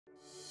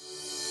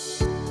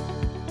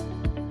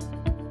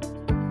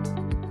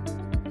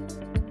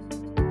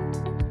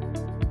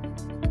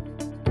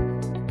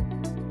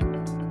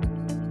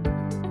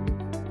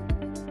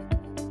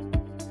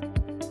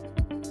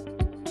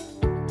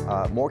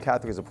More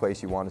Catholic is a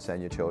place you want to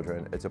send your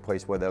children. It's a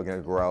place where they're going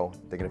to grow,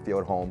 they're going to feel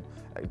at home,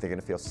 they're going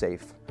to feel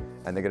safe,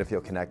 and they're going to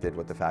feel connected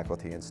with the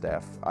faculty and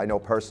staff. I know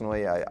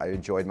personally I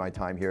enjoyed my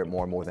time here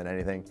more and more than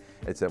anything.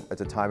 It's a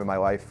time in my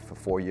life for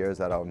 4 years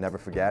that I'll never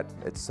forget.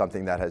 It's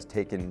something that has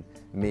taken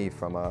me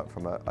from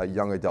a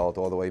young adult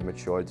all the way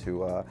matured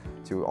to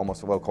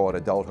almost, we'll call it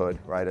adulthood,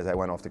 right, as I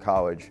went off to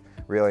college,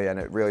 really, and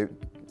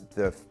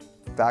the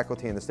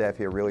faculty and the staff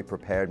here really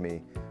prepared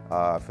me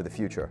for the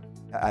future.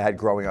 I had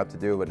growing up to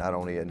do, but not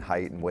only in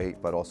height and weight,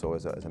 but also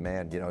as a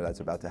man, you know,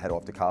 that's about to head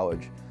off to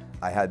college.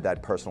 I had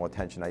that personal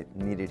attention I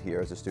needed here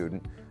as a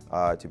student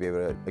to be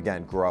able to,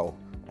 again, grow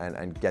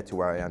and get to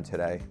where I am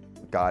today.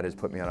 God has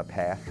put me on a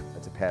path.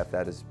 It's a path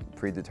that is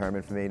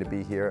predetermined for me to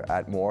be here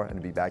at Moore and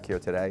to be back here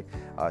today,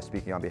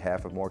 speaking on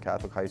behalf of Moore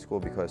Catholic High School,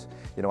 because,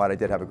 you know what, I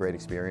did have a great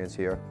experience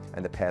here,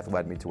 and the path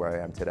led me to where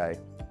I am today.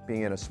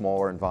 Being in a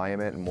smaller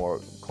environment and more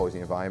cozy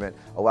environment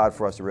allowed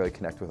for us to really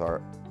connect with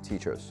our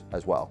teachers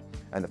as well,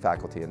 and the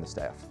faculty and the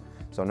staff.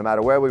 So no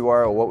matter where we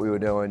were or what we were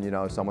doing, you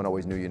know, someone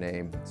always knew your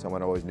name,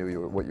 someone always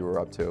knew what you were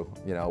up to,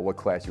 you know, what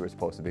class you were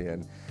supposed to be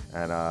in,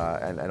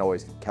 and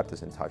always kept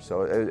us in touch.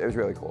 So it was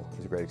really cool. It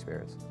was a great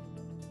experience.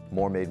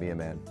 Moore made me a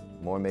man.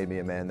 Moore made me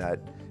a man that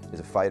is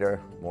a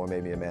fighter. Moore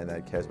made me a man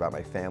that cares about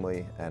my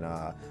family, and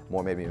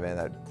Moore made me a man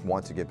that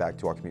wants to get back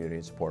to our community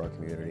and support our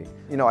community.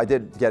 You know, I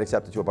did get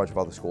accepted to a bunch of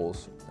other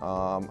schools.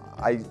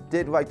 I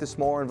did like the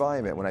smaller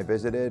environment when I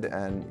visited,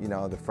 and you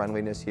know, the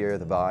friendliness here,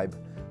 the vibe.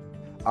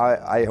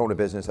 I own a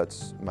business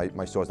that's,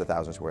 my store's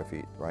 1,000 square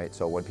feet, right?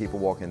 So when people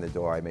walk in the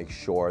door, I make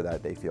sure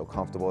that they feel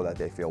comfortable, that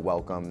they feel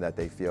welcome, that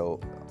they feel,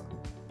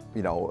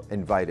 you know,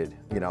 invited,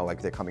 you know,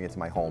 like they're coming into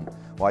my home.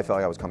 Well, I felt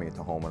like I was coming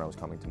into home when I was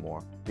coming to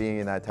Moore. Being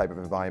in that type of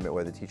environment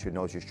where the teacher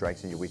knows your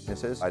strengths and your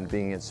weaknesses, and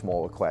being in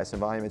smaller class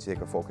environments, they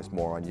can focus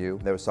more on you.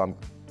 There were some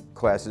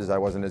classes I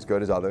wasn't as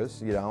good as others,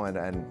 you know,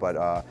 but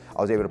I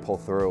was able to pull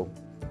through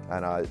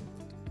and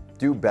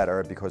do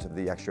better because of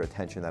the extra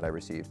attention that I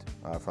received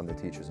from the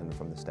teachers and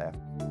from the staff.